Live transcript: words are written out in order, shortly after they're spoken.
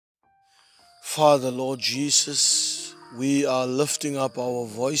Father, Lord Jesus, we are lifting up our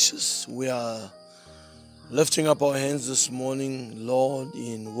voices. We are lifting up our hands this morning, Lord,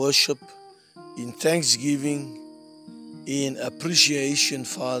 in worship, in thanksgiving, in appreciation,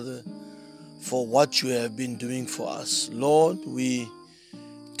 Father, for what you have been doing for us. Lord, we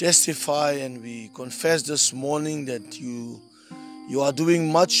testify and we confess this morning that you are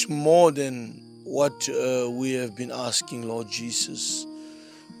doing much more than what we have been asking, Lord Jesus.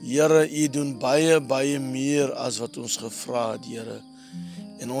 Here, u doen baie meer as wat ons gevra het, Here.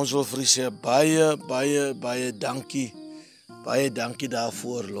 En ons wil vir u sê baie dankie. Baie dankie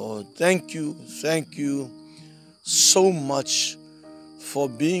daarvoor, Lord. Thank you so much for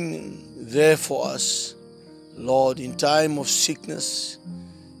being there for us, Lord, in time of sickness,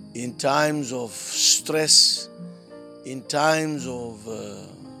 in times of stress, in times of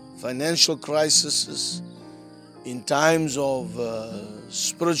financial crises, in times of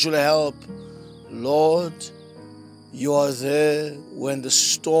spiritual help. Lord, you are there when the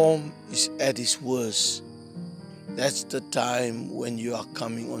storm is at its worst. That's the time when you are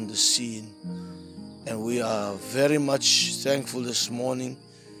coming on the scene. And we are very much thankful this morning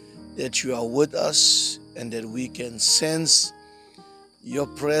that you are with us and that we can sense your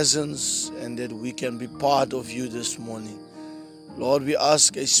presence and that we can be part of you this morning. Lord, we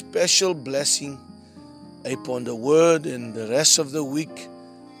ask a special blessing upon the word and the rest of the week.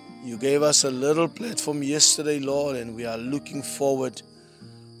 You gave us a little platform yesterday, Lord, and we are looking forward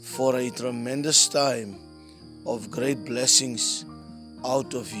for a tremendous time of great blessings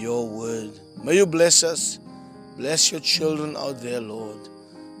out of your word. May you bless us, bless your children out there, Lord.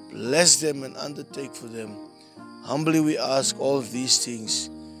 Bless them and undertake for them. Humbly we ask all of these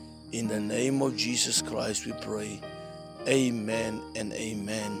things. In the name of Jesus Christ we pray. Amen and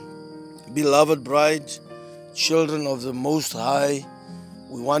amen. Beloved bride, children of the Most High,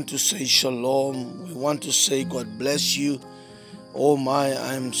 we want to say shalom. We want to say God bless you. Oh my,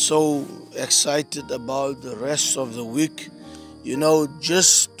 I'm so excited about the rest of the week. You know,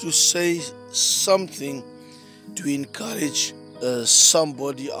 just to say something to encourage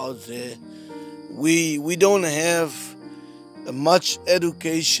somebody out there. We don't have much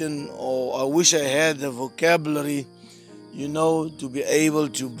education, or I wish I had the vocabulary, you know, to be able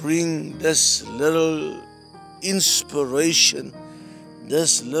to bring this little inspiration,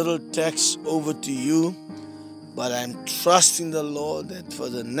 this little text over to you. But I'm trusting the Lord that for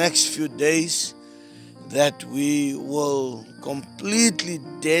the next few days that we will completely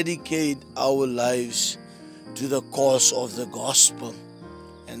dedicate our lives to the cause of the gospel.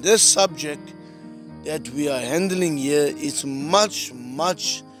 And this subject that we are handling here is much,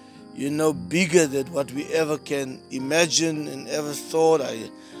 bigger than what we ever can imagine and ever thought.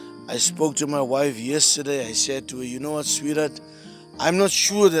 I spoke to my wife yesterday. I said to her, you know what, sweetheart, I'm not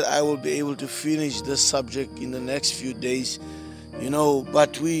sure that I will be able to finish this subject in the next few days,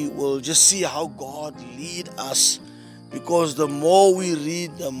 but we will just see how God lead us, because the more we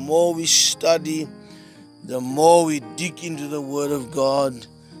read, the more we study, the more we dig into the Word of God,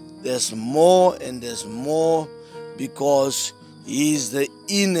 there's more and there's more, because He is the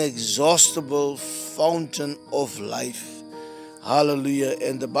inexhaustible fountain of life. Hallelujah.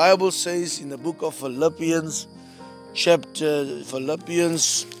 And the Bible says in the book of Philippians,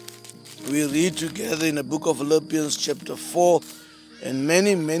 we read together in the book of Philippians chapter 4, and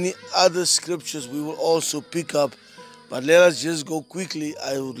many other scriptures we will also pick up. But let us just go quickly.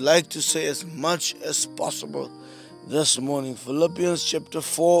 I would like to say as much as possible this morning. Philippians chapter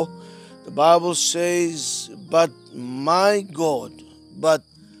 4, the Bible says, but my God,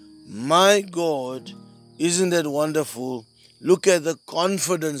 isn't that wonderful? Look at the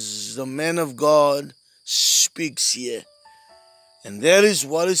confidence the man of God speaks here. And that is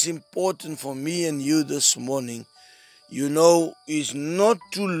what is important for me and you this morning, is not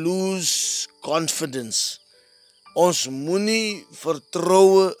to lose confidence. Ons moenie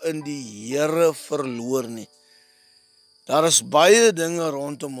vertroue in die Here verloor nie. Daar is baie dinge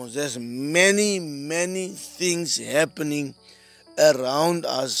rondom ons. There's many things happening around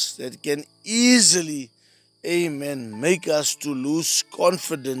us that can easily, make us to lose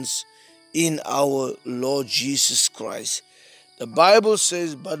confidence in our Lord Jesus Christ. The Bible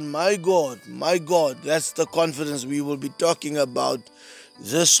says, but my God, that's the confidence we will be talking about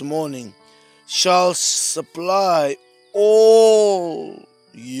this morning, shall supply all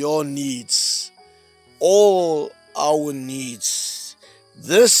your needs, all our needs.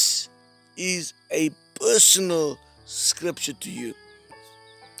 This is a personal scripture to you.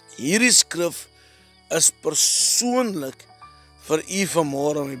 Hierdie skrif is persoonlik vir u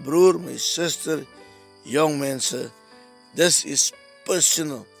vanmôre, my broer, my sister, young mense. This is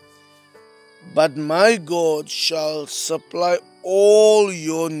personal. But my God shall supply all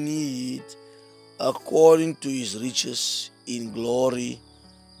your need according to his riches in glory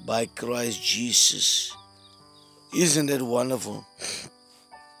by Christ Jesus. Isn't that wonderful?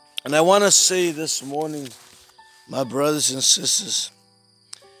 And I want to say this morning, my brothers and sisters,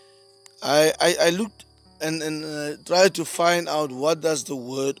 I looked and tried to find out what does the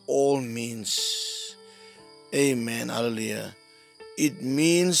word all means. Amen. Hallelujah. It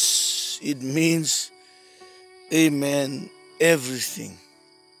means, amen, everything.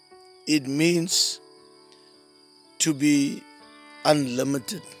 It means to be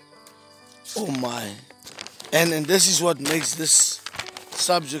unlimited. Oh my. And this is what makes this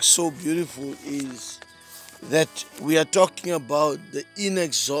subject so beautiful, is that we are talking about the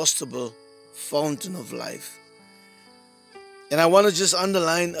inexhaustible fountain of life. And I want to just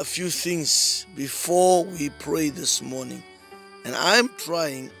underline a few things before we pray this morning. And I'm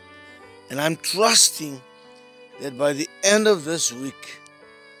trying and I'm trusting that by the end of this week,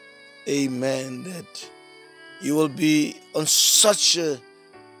 amen, that you will be on such a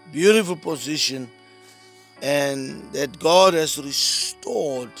beautiful position and that God has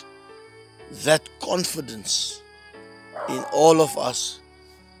restored that confidence in all of us.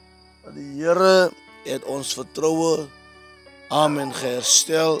 Die Here het ons vertroue, amen,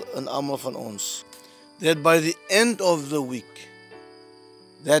 geherstel in almal van ons. That by the end of the week,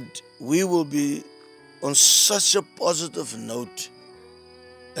 that we will be on such a positive note,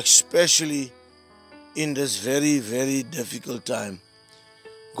 especially in this very, very difficult time.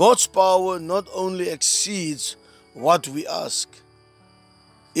 God's power not only exceeds what we ask,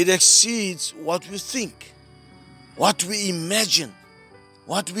 it exceeds what we think, what we imagine,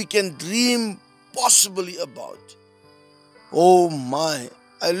 what we can dream possibly about. Oh my,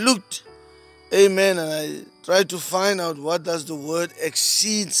 I looked, amen, and I tried to find out what does the word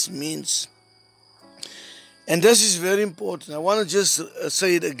exceeds means. And this is very important. I want to just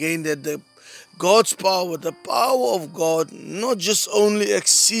say it again, that God's power, the power of God, not just only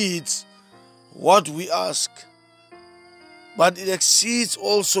exceeds what we ask, but it exceeds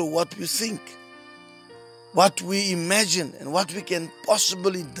also what we think, what we imagine, and what we can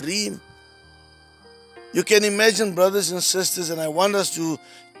possibly dream. You can imagine, brothers and sisters, and I want us to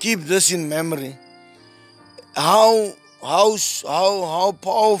keep this in memory, how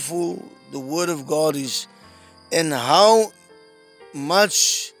powerful the Word of God is, and how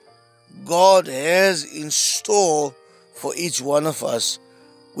much God has in store for each one of us.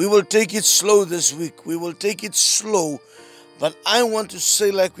 We will take it slow this week. We will take it slow. But I want to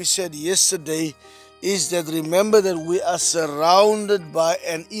say, like we said yesterday, is that remember that we are surrounded by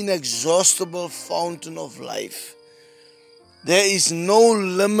an inexhaustible fountain of life. There is no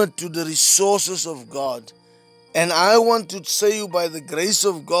limit to the resources of God. And I want to say you, by the grace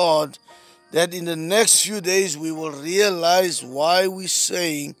of God, that in the next few days we will realize why we're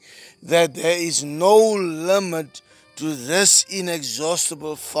saying that there is no limit to this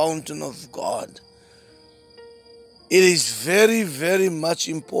inexhaustible fountain of God. It is very, very much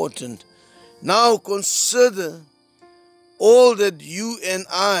important. Now consider all that you and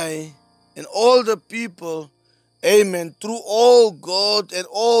I and all the people, amen, through all God and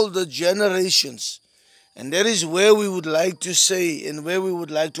all the generations. And that is where we would like to say and where we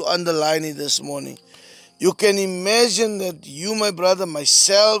would like to underline it this morning. You can imagine that you, my brother,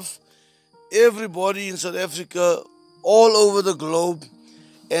 myself, everybody in South Africa, all over the globe,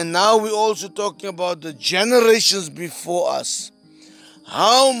 and now we're also talking about the generations before us,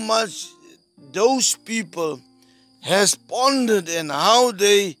 how much those people has pondered and how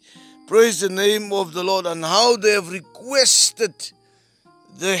they praise the name of the Lord and how they have requested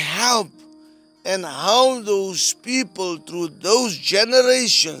the help, and how those people through those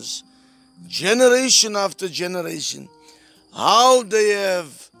generations, generation after generation, how they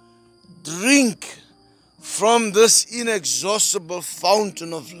have drink from this inexhaustible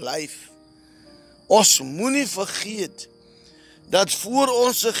fountain of life. Ons moenie vergeet dat voor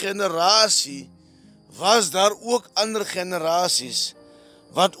onze generasie was daar ook ander generasies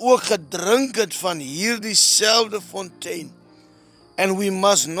wat ook gedrink het van hierdie selfde fontein. And we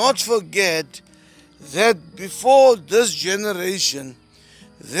must not forget that before this generation,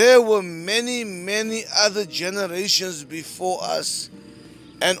 there were many, many other generations before us.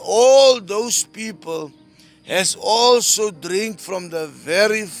 And all those people has also drink from the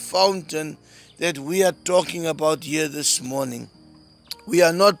very fountain that we are talking about here this morning. We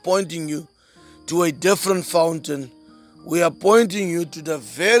are not pointing you to a different fountain. We are pointing you to the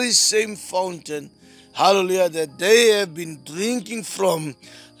very same fountain, hallelujah, that they have been drinking from,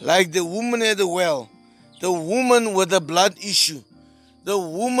 like the woman at the well, the woman with the blood issue, the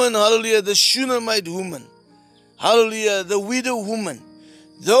woman, hallelujah, the Shunammite woman, hallelujah, the widow woman.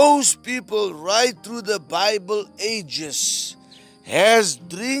 Those people right through the Bible ages has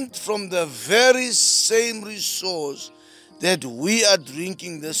drank from the very same resource that we are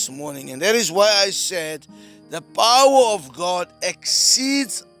drinking this morning. And that is why I said the power of God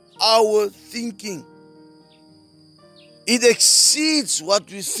exceeds our thinking. It exceeds what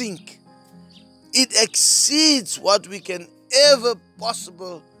we think. It exceeds what we can ever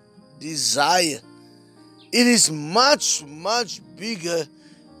possible desire. It is much, much bigger.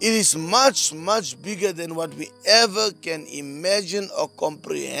 It is much, much bigger than what we ever can imagine or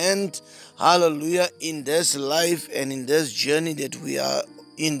comprehend. Hallelujah. In this life and in this journey that we are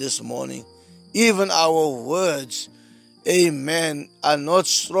in this morning. Even our words, amen, are not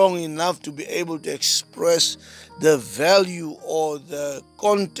strong enough to be able to express the value or the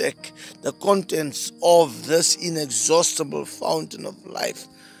contents of this inexhaustible fountain of life.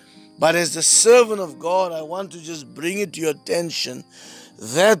 But as the servant of God, I want to just bring it to your attention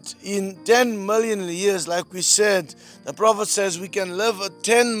that in 10 million years, like we said, the prophet says we can live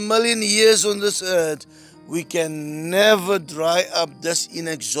 10 million years on this earth. We can never dry up this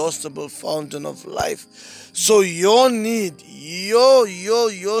inexhaustible fountain of life. So your need, your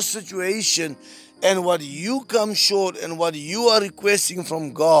situation, and what you come short and what you are requesting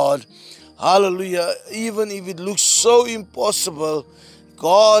from God, hallelujah, even if it looks so impossible,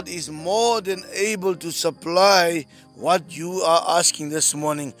 God is more than able to supply what you are asking this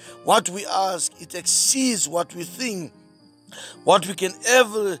morning. What we ask, it exceeds what we think, what we can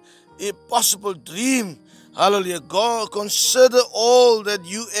ever possible dream. Hallelujah. God, consider all that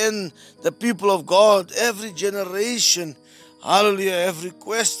you and the people of God, every generation, hallelujah, have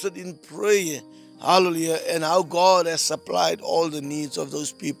requested in prayer. Hallelujah. And how God has supplied all the needs of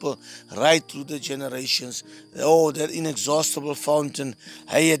those people right through the generations. Oh, that inexhaustible fountain.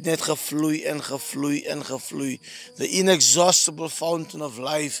 Hy het net gevloei en gevloei en gevloei. The inexhaustible fountain of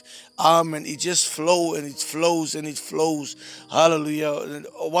life. Amen. It just flows and it flows and it flows. Hallelujah.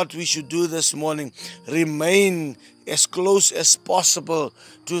 What we should do this morning, remain as close as possible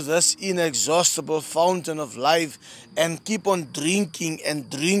to this inexhaustible fountain of life and keep on drinking and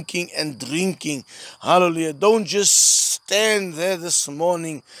drinking and drinking. Hallelujah. Don't just stand there this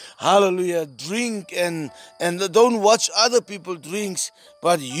morning. Hallelujah. Drink and don't watch other people drinks,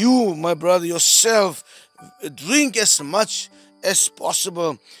 but you, my brother, yourself, drink as much as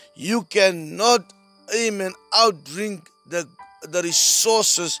possible. You cannot, amen, outdrink the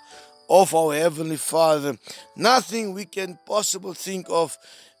resources of our Heavenly Father. Nothing we can possibly think of,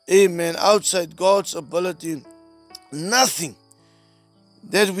 amen, outside God's ability. Nothing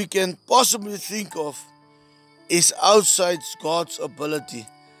that we can possibly think of is outside God's ability.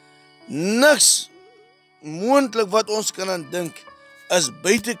 Niks moontlik wat ons kan aan dink is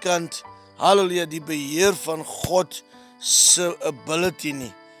buitekant, hallelujah, die beheer van God se ability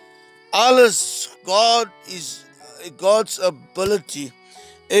nie. Alles, God is God's ability.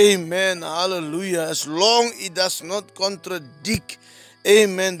 Amen. Hallelujah. As long it does not contradict,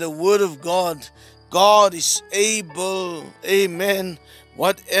 amen, the word of God. God is able, amen,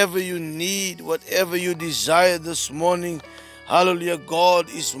 whatever you need, whatever you desire this morning, hallelujah, God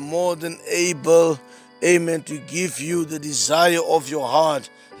is more than able, amen, to give you the desire of your heart.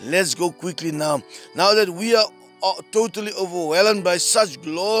 Let's go quickly now. Now that we are totally overwhelmed by such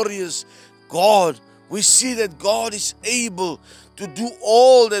glorious God, we see that God is able to do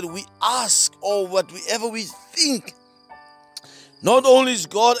all that we ask or whatever we think. Not only is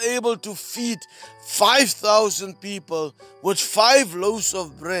God able to feed 5,000 people with 5 loaves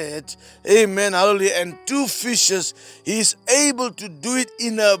of bread, amen, hallelujah, and 2 fishes, He is able to do it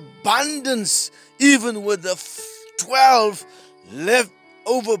in abundance, even with the 12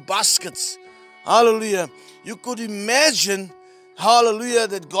 leftover baskets. Hallelujah. You could imagine, hallelujah,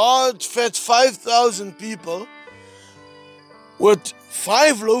 that God fed 5,000 people with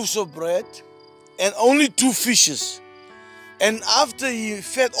 5 loaves of bread and only 2 fishes. And after He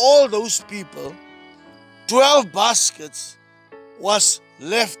fed all those people, 12 baskets was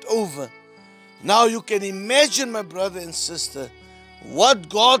left over. Now you can imagine, my brother and sister, what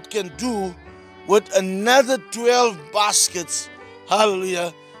God can do with another 12 baskets,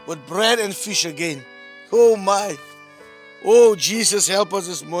 hallelujah, with bread and fish again. Oh my. Oh, Jesus, help us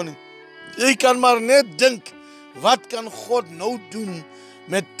this morning. Jy kan maar net dink, wat kan God nou doen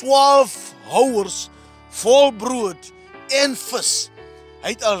met 12 houers vol brood en vis?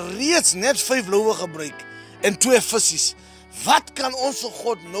 Hy het alreeds net 5 loawe gebruik en 2 visies. Wat kan onze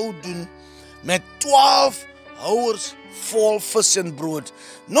God nou doen met 12 houers vol vis en brood?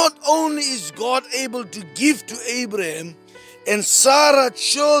 Not only is God able to give to Abraham and Sarah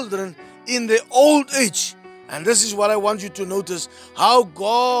children in their old age. And this is what I want you to notice, how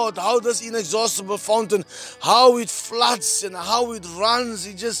this inexhaustible fountain, how it floods and how it runs.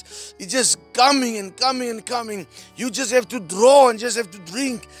 It's just coming and coming and coming. You just have to draw and just have to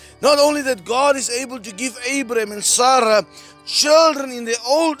drink. Not only that, God is able to give Abraham and Sarah children in their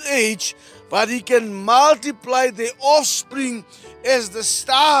old age, but He can multiply their offspring as the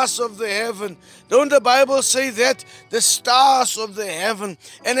stars of the heaven. Don't the Bible say that? The stars of the heaven,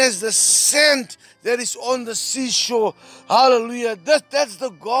 and as the sand that is on the seashore. Hallelujah. That's the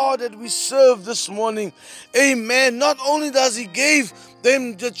God that we serve this morning. Amen. Not only does He give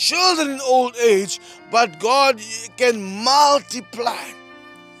them the children in old age, but God can multiply.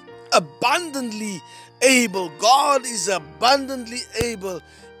 Abundantly able. God is abundantly able.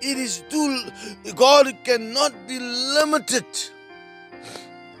 It is God cannot be limited.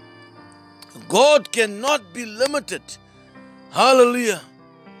 God cannot be limited. Hallelujah.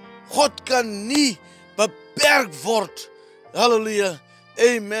 God kan nie beperk word. Hallelujah.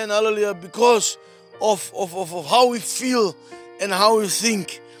 Amen. Hallelujah. Because of how we feel and how we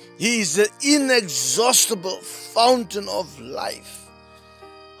think. He is the inexhaustible fountain of life.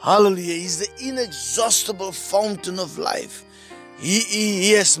 Hallelujah. He is the inexhaustible fountain of life.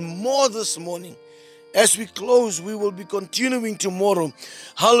 He has more this morning. As we close, we will be continuing tomorrow.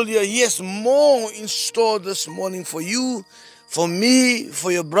 Hallelujah. He has more in store this morning for you, for me,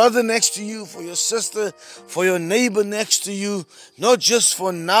 for your brother next to you, for your sister, for your neighbor next to you. Not just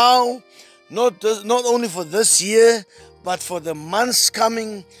for now, not only for this year, but for the months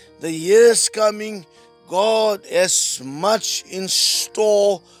coming, the years coming. God has much in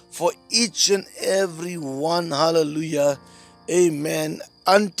store for each and every one. Hallelujah. Amen.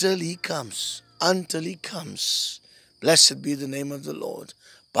 Until He comes. Until He comes. Blessed be the name of the Lord.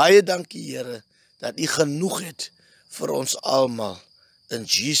 Baie dankie, Here, dat U genoeg het vir ons almal. In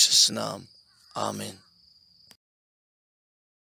Jesus' naam. Amen.